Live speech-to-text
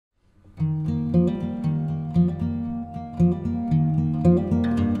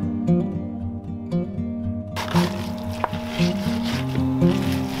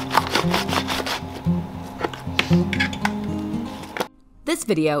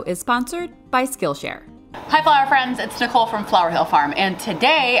video is sponsored by Skillshare. Hi flower friends, it's Nicole from Flower Hill Farm, and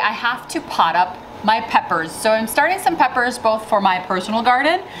today I have to pot up my peppers. So I'm starting some peppers both for my personal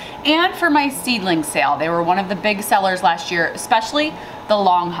garden and for my seedling sale. They were one of the big sellers last year, especially the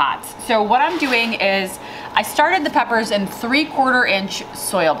long hots. So what I'm doing is I started the peppers in 3/4 inch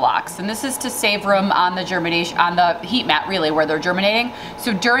soil blocks, and this is to save room on the germination, on the heat mat really, where they're germinating.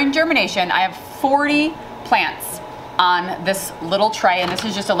 So during germination, I have 40 plants on this little tray, and this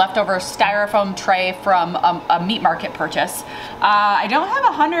is just a leftover styrofoam tray from a meat market purchase. I don't have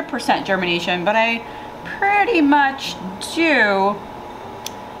 100% germination, but I pretty much do.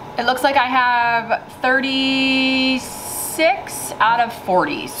 It looks like I have 36 out of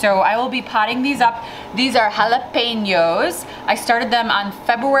 40. So I will be potting these up. These are jalapenos. I started them on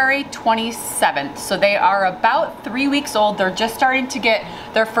February 27th. So they are about 3 weeks old. They're just starting to get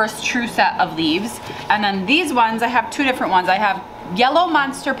their first true set of leaves. And then these ones, I have two different ones. I have yellow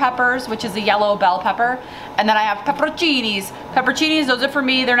monster peppers, which is a yellow bell pepper. And then I have pepperoncinis. Pepperoncinis, those are for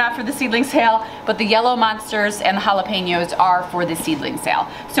me. They're not for the seedling sale, but the yellow monsters and the jalapenos are for the seedling sale.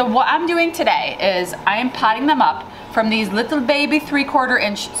 So what I'm doing today is I am potting them up from these little baby 3/4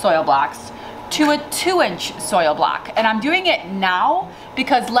 inch soil blocks to a 2-inch soil block. And I'm doing it now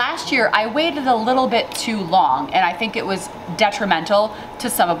because last year I waited a little bit too long, and I think it was detrimental to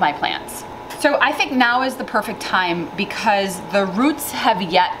some of my plants. So I think now is the perfect time because the roots have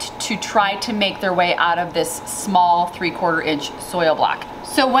yet to try to make their way out of this small 3/4 inch soil block.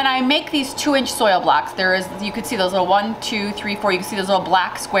 So when I make these 2-inch soil blocks, you can see those little 1, 2, 3, 4, you can see those little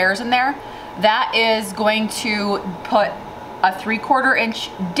black squares in there. That is going to put a 3/4 inch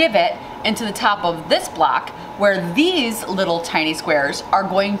divot into the top of this block where these little tiny squares are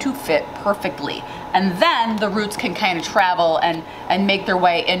going to fit perfectly. And then the roots can kind of travel and make their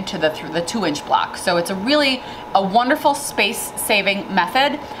way into the 2-inch block. So it's a wonderful space saving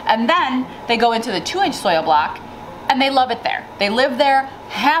method. And then they go into the 2-inch soil block and they love it there. They live there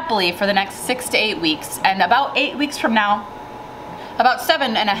happily for the next 6 to 8 weeks. And about 8 weeks from now, about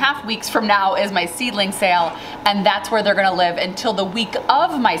 7.5 weeks from now is my seedling sale, and that's where they're gonna live until the week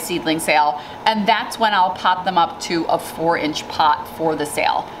of my seedling sale, and that's when I'll pot them up to a 4-inch pot for the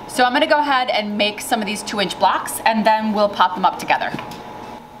sale. So I'm gonna go ahead and make some of these 2-inch blocks, and then we'll pot them up together.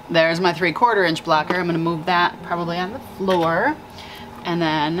 There's my 3/4 inch blocker. I'm gonna move that probably on the floor, and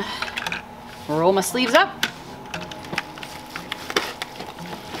then roll my sleeves up.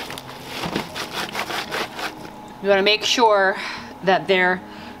 You wanna make sure that they're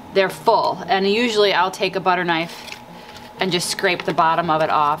full, and usually I'll take a butter knife and just scrape the bottom of it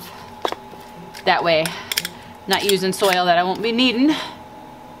off. That way, not using soil that I won't be needing.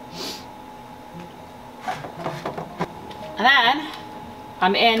 And then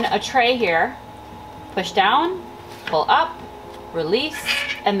I'm in a tray here. Push down, pull up, release,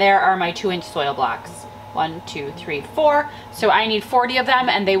 and there are my 2-inch soil blocks. 1, 2, 3, 4. So I need 40 of them,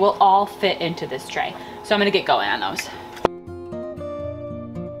 and they will all fit into this tray. So I'm gonna get going on those.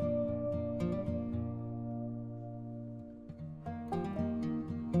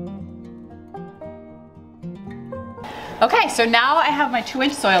 Okay, so now I have my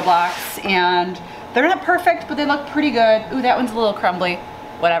 2-inch soil blocks, and they're not perfect, but they look pretty good. Ooh, that one's a little crumbly,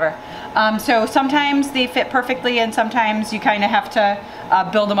 whatever. So sometimes they fit perfectly, and sometimes you kind of have to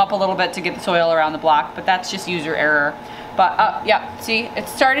build them up a little bit to get the soil around the block, but that's just user error. But yeah, see,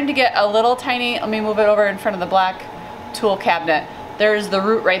 it's starting to get a little tiny. Let me move it over in front of the black tool cabinet. There's the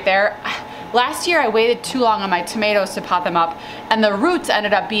root right there. Last year I waited too long on my tomatoes to pot them up, and the roots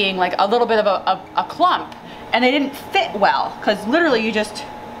ended up being like a little bit of a clump. And they didn't fit well, because literally you just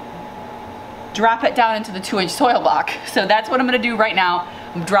drop it down into the 2-inch soil block. So that's what I'm gonna do right now.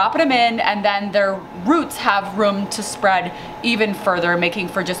 I'm dropping them in, and then their roots have room to spread even further, making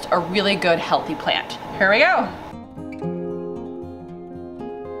for just a really good, healthy plant. Here we go.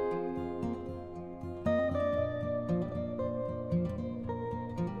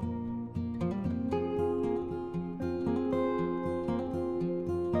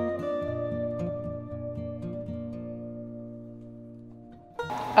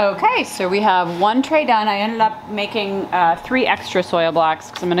 Okay, so we have 1 tray done. I ended up making 3 extra soil blocks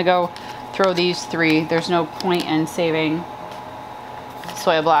because I'm gonna go throw these 3. There's no point in saving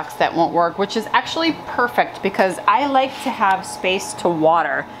soil blocks that won't work, which is actually perfect because I like to have space to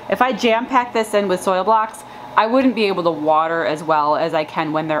water. If I jam pack this in with soil blocks, I wouldn't be able to water as well as I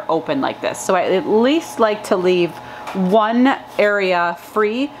can when they're open like this. So I at least like to leave one area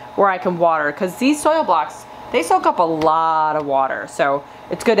free where I can water, because these soil blocks, they soak up a lot of water. So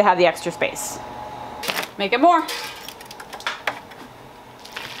it's good to have the extra space. Make it more.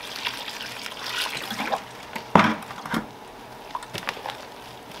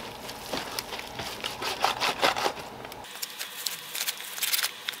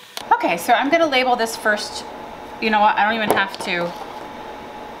 Okay, so I'm gonna label this first. You know what, I don't even have to.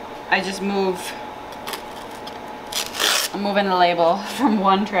 I just I'm moving the label from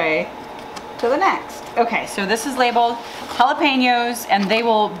one tray to the next. Okay, so this is labeled jalapenos, and they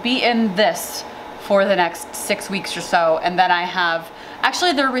will be in this for the next 6 weeks or so. And then I have,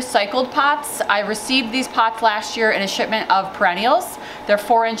 actually they're recycled pots. I received these pots last year in a shipment of perennials. They're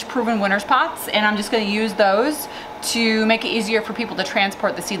 4-inch proven winners pots, and I'm just gonna use those to make it easier for people to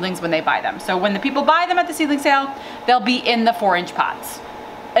transport the seedlings when they buy them. So when the people buy them at the seedling sale, they'll be in the 4-inch pots.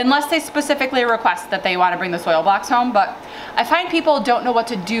 Unless they specifically request that they want to bring the soil blocks home. But I find people don't know what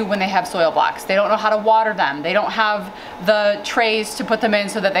to do when they have soil blocks. They don't know how to water them. They don't have the trays to put them in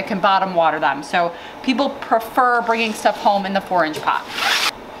so that they can bottom water them. So people prefer bringing stuff home in the 4-inch pot.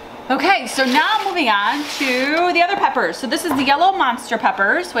 Okay, so now moving on to the other peppers. So this is the yellow monster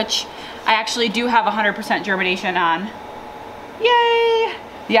peppers, which I actually do have 100% germination on. Yay!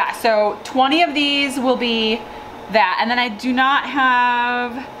 Yeah, so 20 of these will be that. And then I do not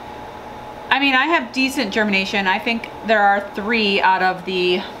have, I mean, I have decent germination. I think there are 3 out of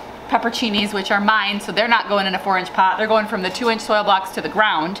the pepperoncinis, which are mine, so they're not going in a 4-inch pot. They're going from the 2-inch soil blocks to the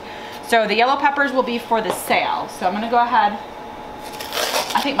ground. So the yellow peppers will be for the sale. So I'm gonna go ahead.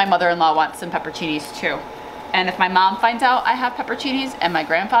 I think my mother-in-law wants some pepperoncinis too. And if my mom finds out I have pepperoncinis and my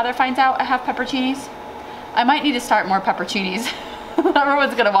grandfather finds out I have pepperoncinis, I might need to start more pepperoncinis.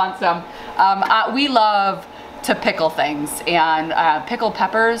 Everyone's gonna want some. We love to pickle things, and pickled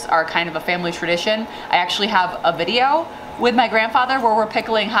peppers are kind of a family tradition. I actually have a video with my grandfather where we're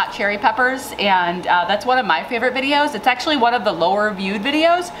pickling hot cherry peppers, and that's one of my favorite videos. It's actually one of the lower viewed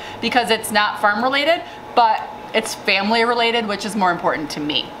videos because it's not farm related, but it's family related, which is more important to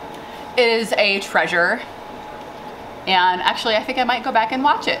me. It is a treasure, and actually I think I might go back and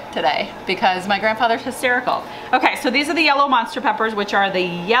watch it today because my grandfather's hysterical. Okay, so these are the yellow monster peppers, which are the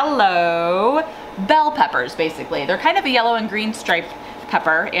yellow bell peppers, basically. They're kind of a yellow and green striped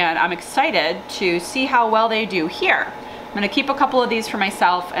pepper, and I'm excited to see how well they do here. I'm gonna keep a couple of these for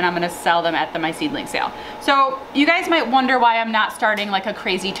myself, and I'm gonna sell them at my seedling sale. So you guys might wonder why I'm not starting like a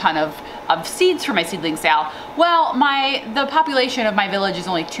crazy ton of seeds for my seedling sale. Well, the population of my village is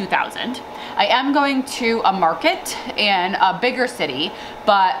only 2,000. I am going to a market in a bigger city,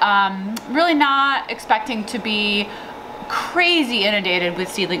 but really not expecting to be crazy inundated with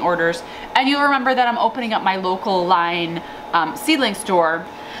seedling orders. And you'll remember that I'm opening up my local line seedling store,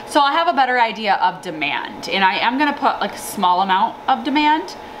 so I'll have a better idea of demand. And I am gonna put like a small amount of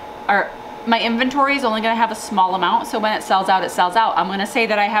demand, or my inventory is only gonna have a small amount, so when it sells out, it sells out. I'm gonna say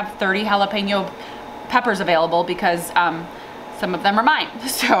that I have 30 jalapeno peppers available because some of them are mine.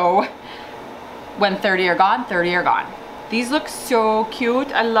 So when 30 are gone, 30 are gone. These look so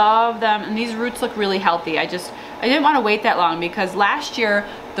cute. I love them, and these roots look really healthy. I didn't want to wait that long because last year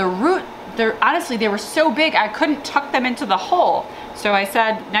honestly, they were so big I couldn't tuck them into the hole. So I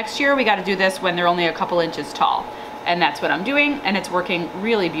said, next year we got to do this when they're only a couple inches tall. And that's what I'm doing, and it's working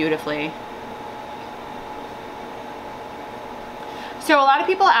really beautifully. So a lot of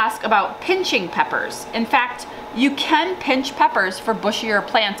people ask about pinching peppers. In fact, you can pinch peppers for bushier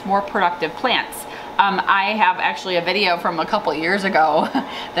plants, more productive plants. I have actually a video from a couple years ago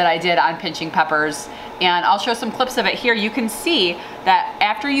that I did on pinching peppers, and I'll show some clips of it here. You can see that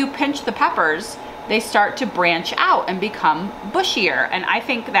after you pinch the peppers, they start to branch out and become bushier, and I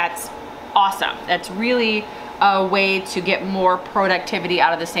think that's awesome. That's really a way to get more productivity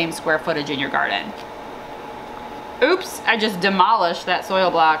out of the same square footage in your garden. Oops, I just demolished that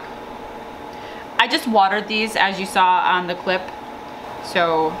soil block. I just watered these, as you saw on the clip,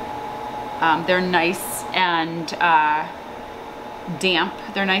 so they're nice and damp.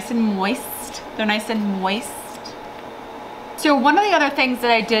 They're nice and moist. They're nice and moist. So one of the other things that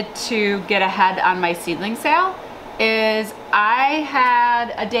I did to get ahead on my seedling sale is I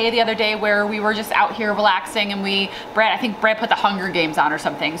had a day the other day where we were just out here relaxing, and I think Brad put the Hunger Games on or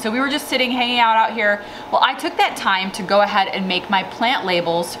something. So we were just sitting, hanging out here. Well, I took that time to go ahead and make my plant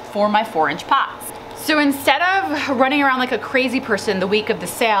labels for my 4-inch pots. So instead of running around like a crazy person the week of the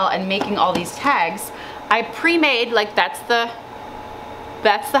sale and making all these tags, I pre-made, like that's the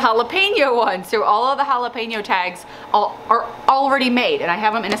jalapeno one. So all of the jalapeno tags are already made, and I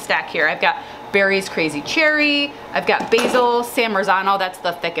have them in a stack here. I've got Berry's Crazy Cherry, I've got Basil, San Marzano, that's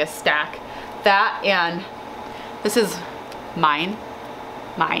the thickest stack. That, and this is mine.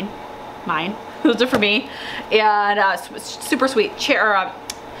 Those are for me. And super sweet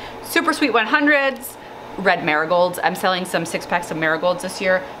super sweet 100s, red marigolds. I'm selling some 6-packs of marigolds this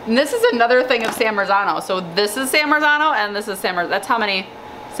year. And this is another thing of San Marzano. So this is San Marzano, and this is San Marzano. That's how many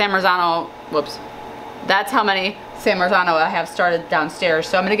San Marzano, whoops. That's how many San Marzano I have started downstairs.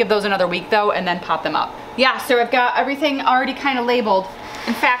 So I'm gonna give those another week though and then pop them up. Yeah, so I've got everything already kind of labeled.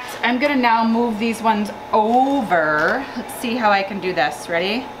 In fact, I'm gonna now move these ones over. Let's see how I can do this,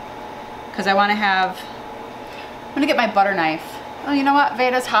 ready? Because I wanna have, I'm gonna get my butter knife. Oh, you know what?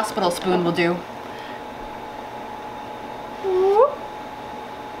 Veda's hospital spoon will do. Whoop.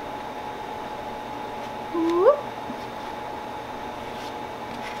 Whoop.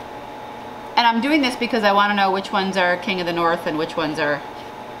 And I'm doing this because I want to know which ones are King of the North and which ones are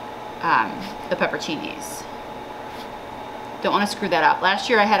the pepperoncinis. Don't want to screw that up. Last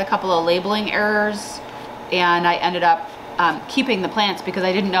year I had a couple of labeling errors and I ended up keeping the plants because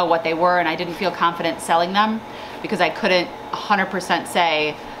I didn't know what they were and I didn't feel confident selling them because I couldn't 100%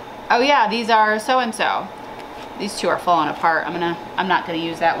 say, oh yeah, these are so-and-so. These two are falling apart. I'm not gonna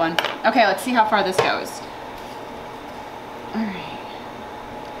use that one. Okay, let's see how far this goes. All right.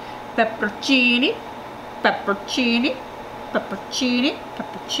 Pepperoncini, pepperoncini, pepperoncini,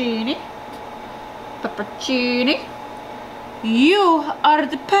 pepperoncini, pepperoncini. You are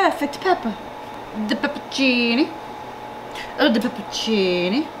the perfect pepper. The pepperoncini. Oh, the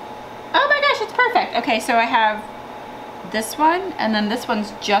pepperoncini. Oh my gosh, it's perfect. Okay, so I have this one, and then this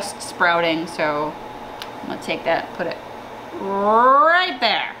one's just sprouting, so I'm gonna take that, put it right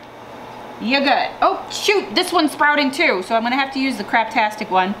there. You're good. Oh, shoot, this one's sprouting too, so I'm gonna have to use the craptastic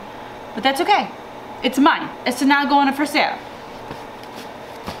one. But that's okay. It's mine. It's now going for sale.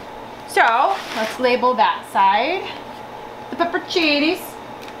 So let's label that side. The pepperoncinis.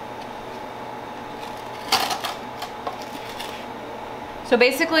 So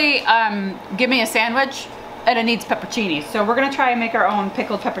basically, give me a sandwich and it needs pepperoncinis. So we're gonna try and make our own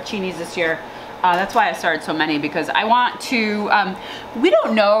pickled pepperoncinis this year. That's why I started so many, because I want to, we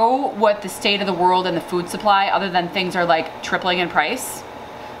don't know what the state of the world and the food supply, other than things are like tripling in price.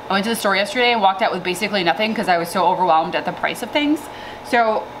 I went to the store yesterday and walked out with basically nothing because I was so overwhelmed at the price of things.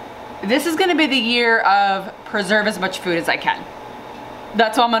 So this is gonna be the year of preserve as much food as I can.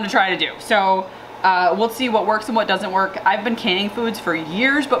 That's what I'm gonna try to do. So we'll see what works and what doesn't work. I've been canning foods for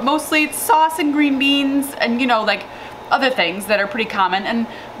years, but mostly it's sauce and green beans and, you know, like other things that are pretty common. And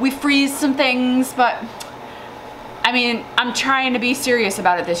we freeze some things, but I mean, I'm trying to be serious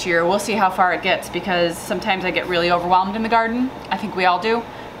about it this year. We'll see how far it gets, because sometimes I get really overwhelmed in the garden. I think we all do.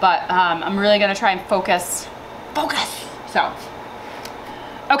 But I'm really gonna try and focus. So,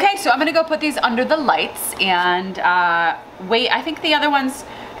 okay, so I'm gonna go put these under the lights and wait. I think the other ones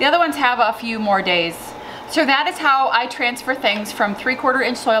have a few more days. So that is how I transfer things from 3/4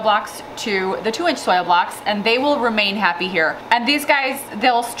 inch soil blocks to the 2-inch soil blocks, and they will remain happy here. And these guys,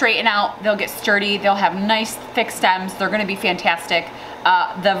 they'll straighten out, they'll get sturdy, they'll have nice thick stems, they're gonna be fantastic.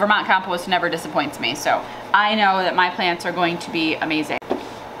 The Vermont compost never disappoints me, so I know that my plants are going to be amazing.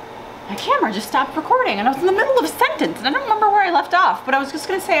 My camera just stopped recording and I was in the middle of a sentence and I don't remember where I left off, but I was just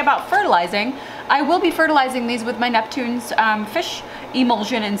gonna say about fertilizing. I will be fertilizing these with my Neptune's fish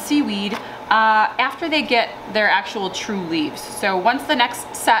emulsion and seaweed after they get their actual true leaves. So once the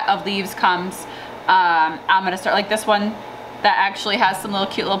next set of leaves comes, I'm gonna start, like this one that actually has some little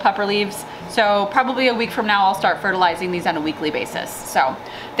cute little pepper leaves. So probably a week from now, I'll start fertilizing these on a weekly basis. So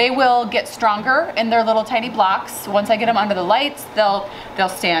they will get stronger in their little tiny blocks. Once I get them under the lights, they'll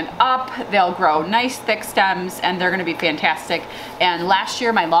stand up, they'll grow nice thick stems, and they're gonna be fantastic. And last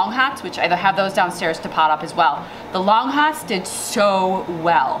year, my long hots, which I have those downstairs to pot up as well, the long hots did so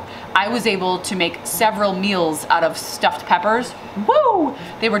well. I was able to make several meals out of stuffed peppers. Woo!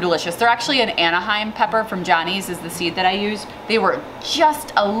 They were delicious. They're actually an Anaheim pepper from Johnny's is the seed that I use. They were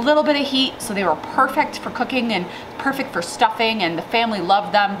just a little bit of heat, so they were perfect for cooking and perfect for stuffing, and the family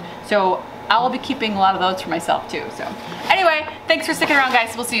loved them. So I'll be keeping a lot of those for myself too. So anyway, thanks for sticking around,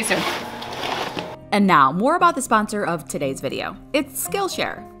 guys. We'll see you soon. And now, more about the sponsor of today's video. It's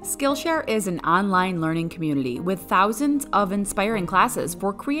Skillshare. Skillshare is an online learning community with thousands of inspiring classes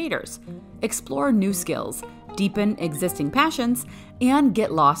for creators. Explore new skills, deepen existing passions, and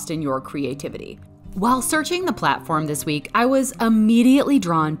get lost in your creativity. While searching the platform this week, I was immediately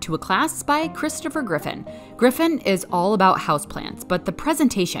drawn to a class by Christopher Griffin. Griffin is all about houseplants, but the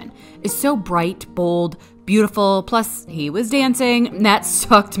presentation is so bright, bold, beautiful, plus he was dancing. That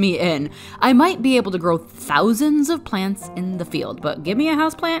sucked me in. I might be able to grow thousands of plants in the field, but give me a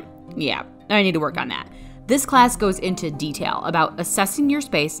houseplant? Yeah, I need to work on that. This class goes into detail about assessing your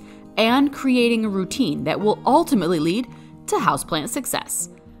space and creating a routine that will ultimately lead to houseplant success.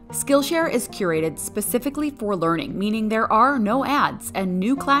 Skillshare is curated specifically for learning, meaning there are no ads and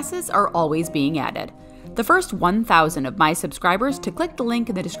new classes are always being added. The first 1,000 of my subscribers to click the link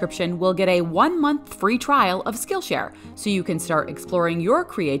in the description will get a 1-month free trial of Skillshare, so you can start exploring your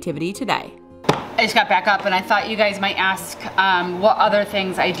creativity today. I just got back up and I thought you guys might ask what other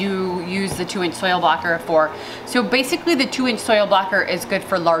things I do use the 2-inch soil blocker for. So basically the 2-inch soil blocker is good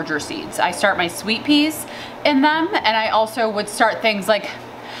for larger seeds. I start my sweet peas in them, and I also would start things like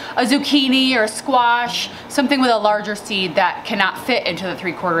a zucchini or a squash, something with a larger seed that cannot fit into the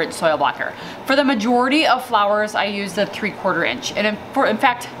 3/4 inch soil blocker. For the majority of flowers, I use the 3/4 inch. And in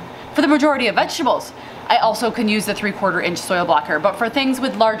fact, for the majority of vegetables, I also can use the 3/4 inch soil blocker. But for things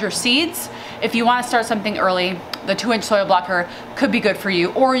with larger seeds, if you want to start something early, the 2-inch soil blocker could be good for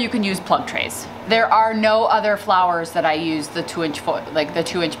you, or you can use plug trays. There are no other flowers that I use the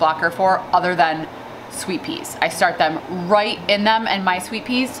 2-inch blocker for other than sweet peas. I start them right in them, and my sweet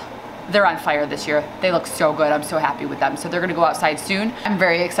peas, they're on fire this year. They look so good. I'm so happy with them. So they're gonna go outside soon. I'm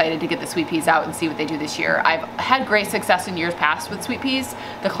very excited to get the sweet peas out and see what they do this year. I've had great success in years past with sweet peas.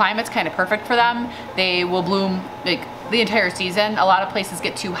 The climate's kind of perfect for them. They will bloom like the entire season. A lot of places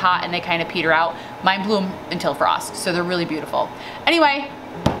get too hot and they kind of peter out. Mine bloom until frost, so they're really beautiful. Anyway,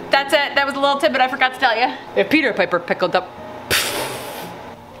 that's it. That was a little tidbit I forgot to tell you. If Peter Piper pickled up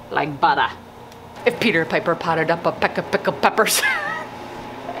like butter. If Peter Piper potted up a peck of pickled peppers.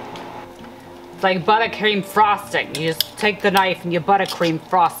 It's like buttercream frosting. You just take the knife and you buttercream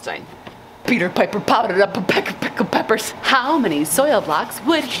frosting. Peter Piper potted up a peck of pickled peppers. How many soil blocks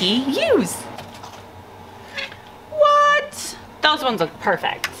would he use? What? Those ones look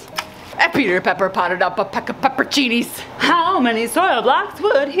perfect. If Peter Piper potted up a peck of pepperoncinis, how many soil blocks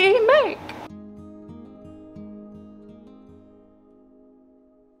would he make?